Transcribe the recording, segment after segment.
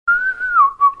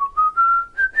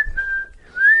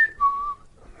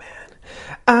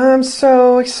I'm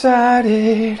so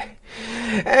excited,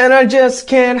 and I just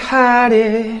can't hide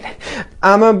it.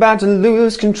 I'm about to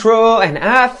lose control, and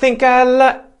I think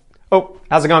Oh,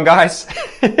 how's it going, guys?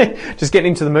 Just getting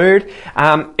into the mood.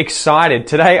 Excited.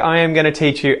 Today I am going to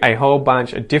teach you a whole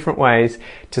bunch of different ways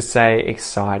to say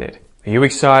excited. Are you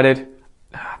excited?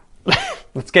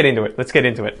 Let's get into it. Let's get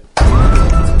into it.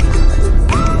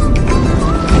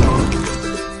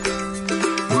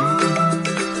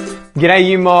 G'day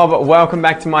you mob, welcome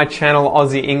back to my channel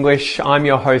Aussie English. I'm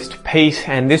your host Pete,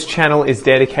 and this channel is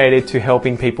dedicated to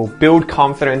helping people build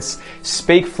confidence,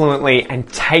 speak fluently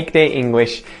and take their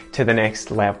English to the next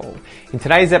level. In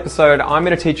today's episode, I'm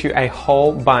going to teach you a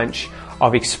whole bunch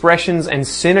of expressions and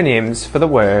synonyms for the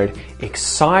word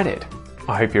excited.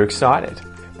 I hope you're excited.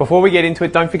 Before we get into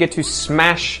it, don't forget to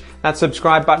smash that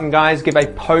subscribe button, guys. Give a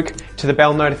poke to the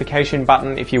bell notification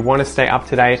button if you want to stay up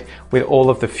to date with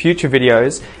all of the future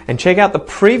videos. And check out the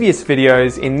previous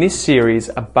videos in this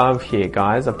series above here,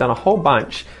 guys. I've done a whole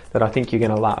bunch that I think you're going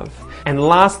to love. And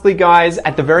lastly, guys,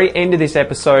 at the very end of this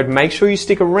episode, make sure you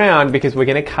stick around because we're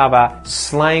going to cover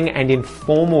slang and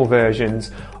informal versions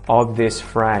of this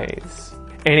phrase.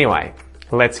 Anyway,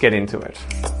 let's get into it.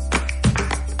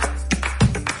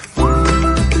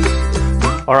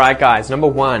 Alright guys, number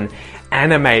one,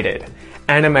 animated.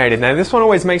 Animated. Now this one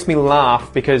always makes me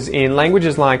laugh because in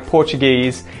languages like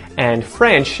Portuguese and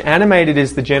French, animated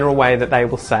is the general way that they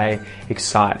will say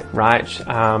excited, right?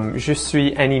 Je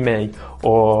suis animé,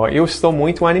 or eu estou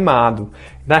muito animado.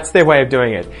 That's their way of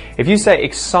doing it. If you say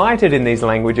excited in these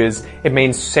languages, it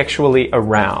means sexually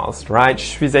aroused, right? Je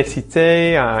suis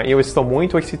excité, eu estou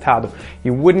muito excitado.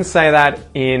 You wouldn't say that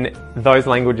in those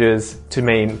languages to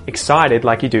mean excited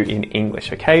like you do in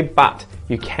English, okay? But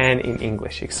you can in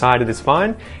English. Excited is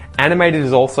fine. Animated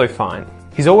is also fine.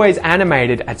 He's always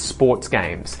animated at sports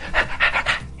games.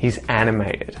 He's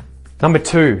animated. Number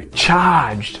two,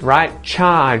 charged, right?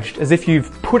 Charged, as if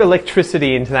you've put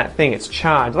electricity into that thing. It's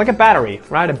charged, like a battery,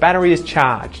 right? A battery is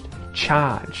charged.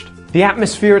 Charged. The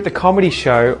atmosphere at the comedy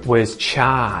show was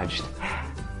charged.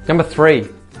 Number three,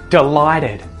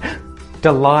 delighted.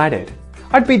 Delighted.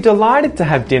 I'd be delighted to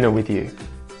have dinner with you.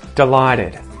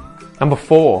 Delighted. Number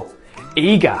four,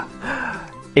 eager.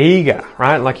 Eager,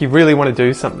 right? Like you really want to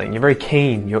do something. You're very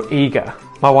keen. You're eager.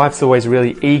 My wife's always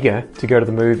really eager to go to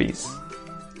the movies.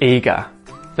 Eager.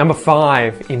 Number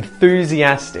five,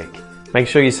 enthusiastic. Make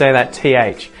sure you say that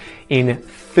TH.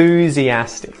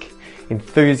 Enthusiastic.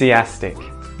 Enthusiastic.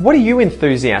 What are you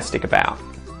enthusiastic about?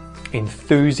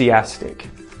 Enthusiastic.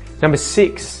 Number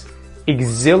six,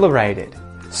 exhilarated.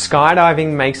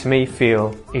 Skydiving makes me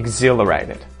feel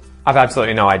exhilarated. I've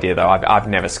absolutely no idea though. I've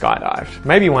never skydived.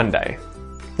 Maybe one day.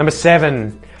 Number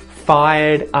seven,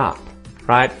 fired up.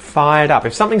 Right? Fired up.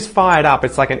 If something's fired up,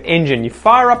 it's like an engine. You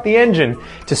fire up the engine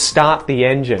to start the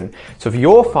engine. So if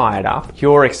you're fired up,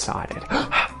 you're excited.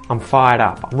 I'm fired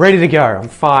up. I'm ready to go. I'm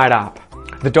fired up.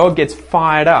 The dog gets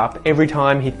fired up every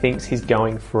time he thinks he's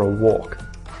going for a walk.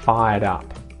 Fired up.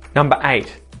 Number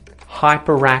eight,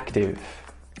 hyperactive.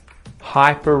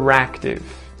 Hyperactive.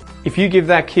 If you give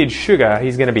that kid sugar,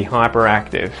 he's going to be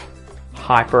hyperactive.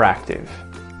 Hyperactive.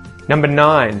 Number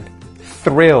nine,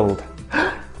 thrilled.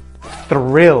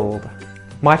 Thrilled.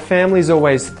 My family's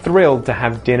always thrilled to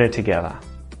have dinner together.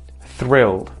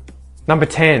 Thrilled. Number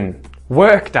 10,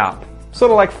 worked up. Sort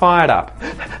of like fired up.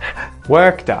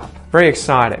 Worked up. Very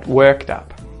excited. Worked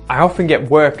up. I often get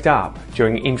worked up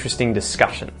during interesting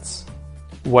discussions.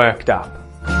 Worked up.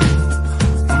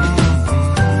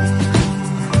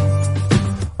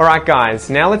 Alright guys,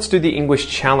 now let's do the English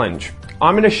challenge.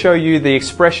 I'm going to show you the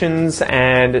expressions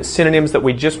and synonyms that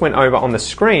we just went over on the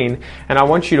screen, and I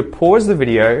want you to pause the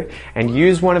video and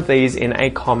use one of these in a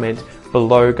comment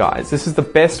below, guys. This is the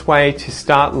best way to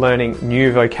start learning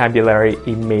new vocabulary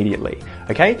immediately,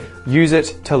 okay? Use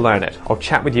it to learn it. I'll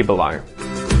chat with you below.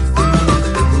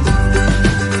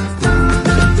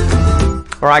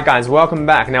 Alright guys, welcome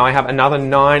back. Now I have another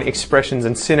 9 expressions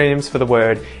and synonyms for the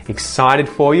word excited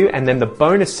for you, and then the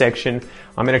bonus section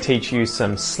I'm going to teach you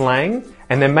some slang,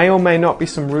 and there may or may not be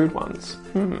some rude ones.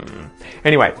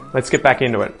 Anyway, let's get back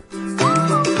into it.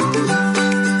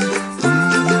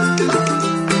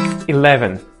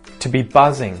 11. To be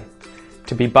buzzing.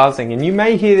 To be buzzing. And you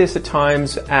may hear this at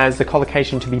times as the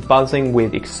collocation to be buzzing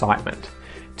with excitement.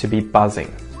 To be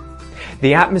buzzing.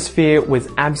 The atmosphere was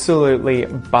absolutely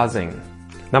buzzing.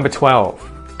 Number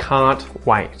 12. Can't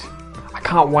wait. I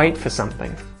can't wait for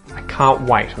something. I can't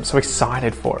wait. I'm so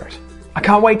excited for it. I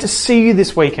can't wait to see you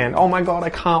this weekend. Oh my God, I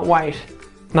can't wait.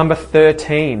 Number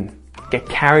 13, get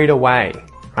carried away,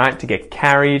 right? To get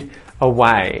carried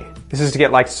away. This is to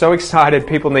get like so excited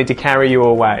people need to carry you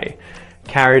away.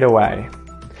 Carried away.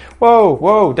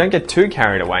 Whoa, don't get too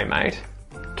carried away, mate.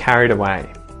 Carried away.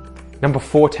 Number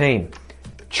 14,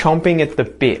 chomping at the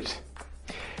bit.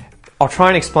 I'll try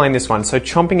and explain this one. So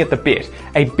chomping at the bit.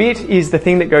 A bit is the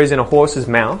thing that goes in a horse's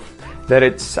mouth that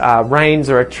its reins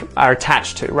are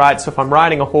attached to, right? So if I'm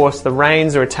riding a horse, the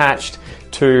reins are attached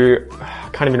to, I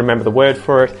can't even remember the word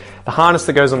for it, the harness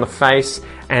that goes on the face,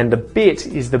 and the bit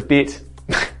is the bit,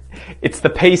 it's the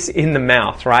piece in the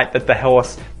mouth, right, that the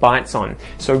horse bites on.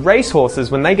 So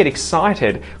racehorses, when they get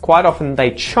excited, quite often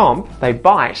they chomp, they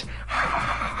bite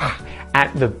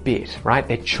at the bit, right?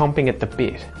 They're chomping at the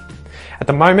bit. At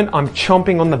the moment, I'm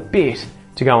chomping on the bit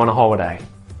to go on a holiday.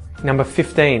 Number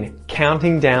 15,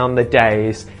 counting down the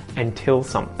days until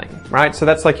something, right? So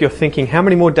that's like you're thinking, how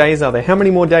many more days are there? How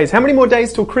many more days? How many more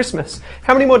days till Christmas?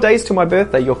 How many more days till my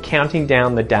birthday? You're counting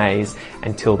down the days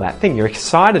until that thing. You're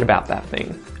excited about that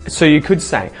thing. So you could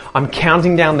say, I'm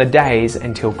counting down the days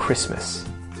until Christmas.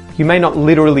 You may not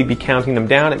literally be counting them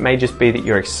down. It may just be that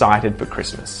you're excited for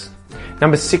Christmas.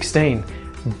 Number 16,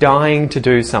 dying to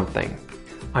do something.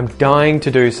 I'm dying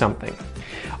to do something.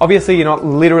 Obviously, you're not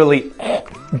literally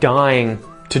dying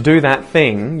to do that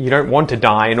thing. You don't want to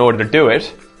die in order to do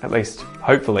it, at least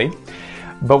hopefully.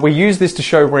 But we use this to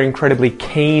show we're incredibly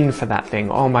keen for that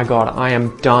thing. Oh my God, I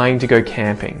am dying to go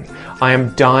camping. I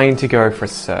am dying to go for a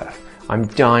surf. I'm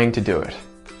dying to do it.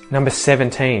 Number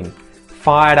 17,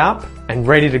 fired up and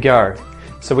ready to go.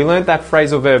 So we learned that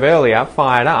phrasal verb earlier,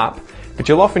 fired up, but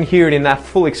you'll often hear it in that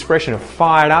full expression of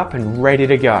fired up and ready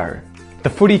to go. The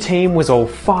footy team was all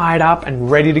fired up and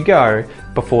ready to go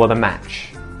before the match.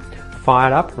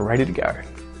 Fired up and ready to go.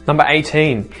 Number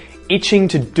 18, itching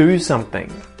to do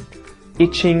something.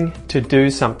 Itching to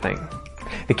do something.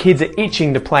 The kids are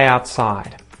itching to play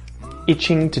outside.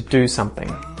 Itching to do something.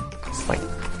 It's like,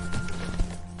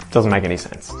 doesn't make any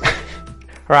sense.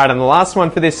 Alright, and the last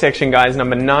one for this section, guys,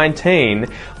 number 19,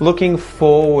 looking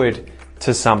forward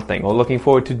to something, or looking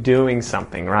forward to doing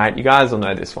something, right? You guys will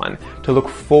know this one. To look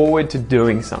forward to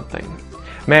doing something.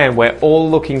 Man, we're all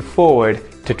looking forward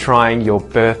to trying your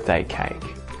birthday cake.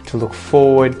 To look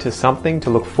forward to something, to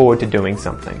look forward to doing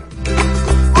something.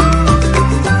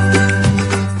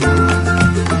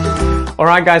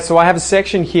 Alright guys, so I have a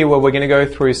section here where we're going to go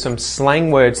through some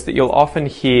slang words that you'll often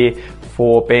hear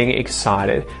for being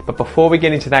excited. But before we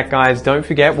get into that, guys, don't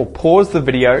forget, we'll pause the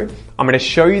video. I'm going to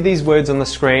show you these words on the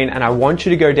screen, and I want you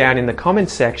to go down in the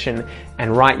comments section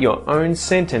and write your own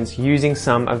sentence using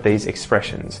some of these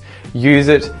expressions. Use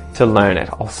it to learn it.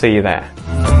 I'll see you there.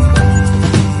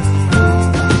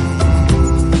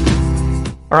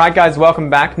 Alright guys, welcome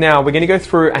back. Now we're going to go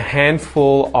through a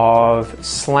handful of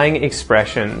slang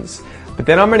expressions. But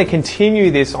then I'm going to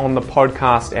continue this on the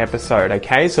podcast episode,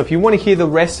 okay? So if you want to hear the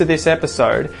rest of this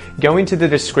episode, go into the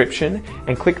description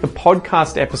and click the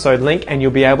podcast episode link, and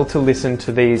you'll be able to listen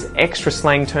to these extra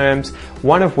slang terms,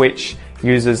 one of which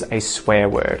uses a swear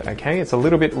word, okay? It's a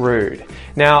little bit rude.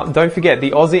 Now, don't forget,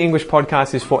 the Aussie English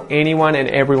Podcast is for anyone and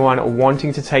everyone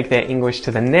wanting to take their English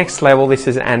to the next level. This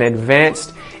is an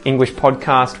advanced English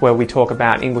podcast where we talk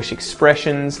about English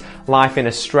expressions, life in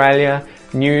Australia,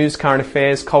 news, current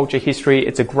affairs, culture, history.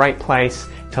 It's a great place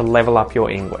to level up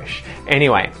your English.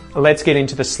 Anyway, let's get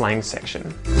into the slang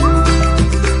section.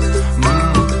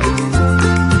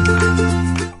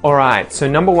 Alright, so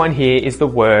number one here is the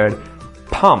word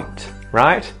pumped,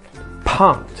 right?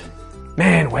 Pumped.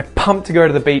 Man, we're pumped to go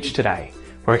to the beach today.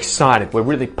 We're excited. We're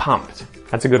really pumped.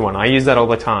 That's a good one. I use that all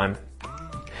the time.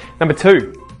 Number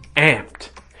two, amped.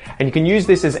 And you can use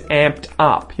this as amped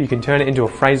up. You can turn it into a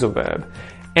phrasal verb.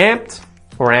 Amped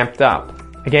or amped up.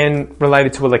 Again,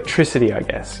 related to electricity, I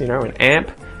guess. You know, an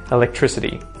amp,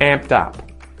 electricity. Amped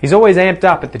up. He's always amped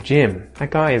up at the gym.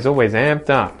 That guy is always amped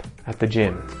up at the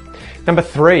gym. Number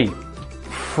three,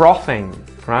 frothing,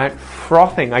 right?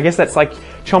 Frothing. I guess that's like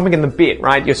chomping in the bit,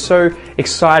 right? You're so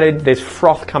excited, there's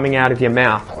froth coming out of your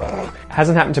mouth.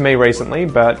 Hasn't happened to me recently,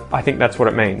 but I think that's what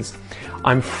it means.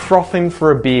 I'm frothing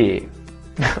for a beer.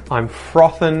 I'm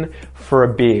frothing for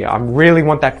a beer. I really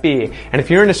want that beer. And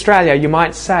if you're in Australia, you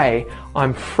might say,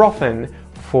 I'm frothing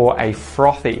for a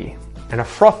frothy. And a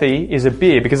frothy is a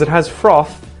beer because it has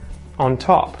froth on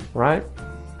top, right?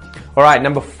 All right,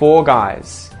 number four,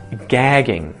 guys,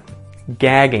 gagging.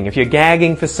 Gagging. If you're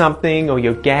gagging for something or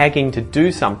you're gagging to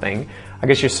do something, I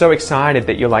guess you're so excited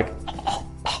that you're like,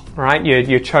 right?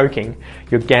 You're choking.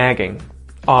 You're gagging.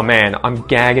 Oh man, I'm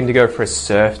gagging to go for a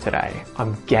surf today.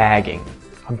 I'm gagging.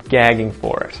 I'm gagging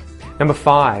for it. Number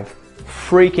five,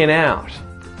 freaking out.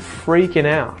 Freaking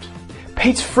out.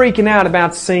 Pete's freaking out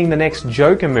about seeing the next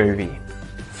Joker movie.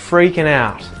 Freaking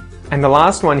out. And the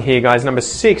last one here, guys, number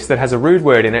six, that has a rude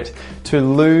word in it, to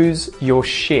lose your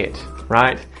shit,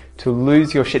 right? to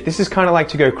lose your shit. This is kind of like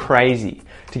to go crazy,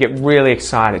 to get really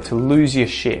excited, to lose your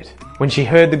shit. When she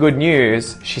heard the good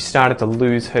news, she started to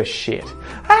lose her shit.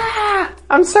 Ah,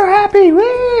 I'm so happy,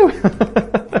 woo!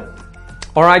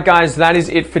 Alright guys, that is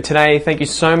it for today. Thank you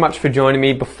so much for joining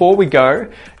me. Before we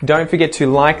go, don't forget to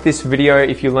like this video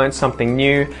if you learned something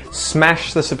new,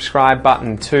 smash the subscribe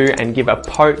button too, and give a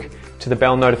poke to the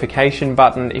bell notification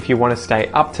button if you want to stay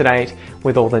up to date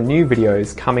with all the new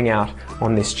videos coming out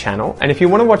on this channel. And if you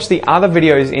want to watch the other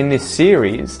videos in this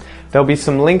series, there'll be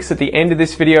some links at the end of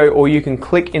this video, or you can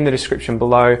click in the description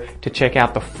below to check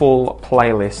out the full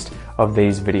playlist of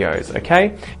these videos,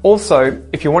 okay? Also,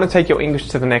 if you want to take your English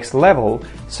to the next level,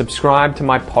 subscribe to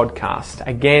my podcast.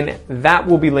 Again, that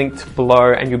will be linked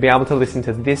below, and you'll be able to listen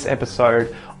to this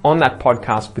episode on that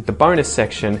podcast with the bonus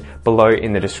section below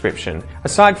in the description.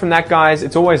 Aside from that, guys,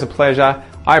 it's always a pleasure.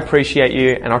 I appreciate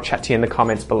you, and I'll chat to you in the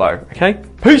comments below, okay?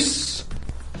 Peace!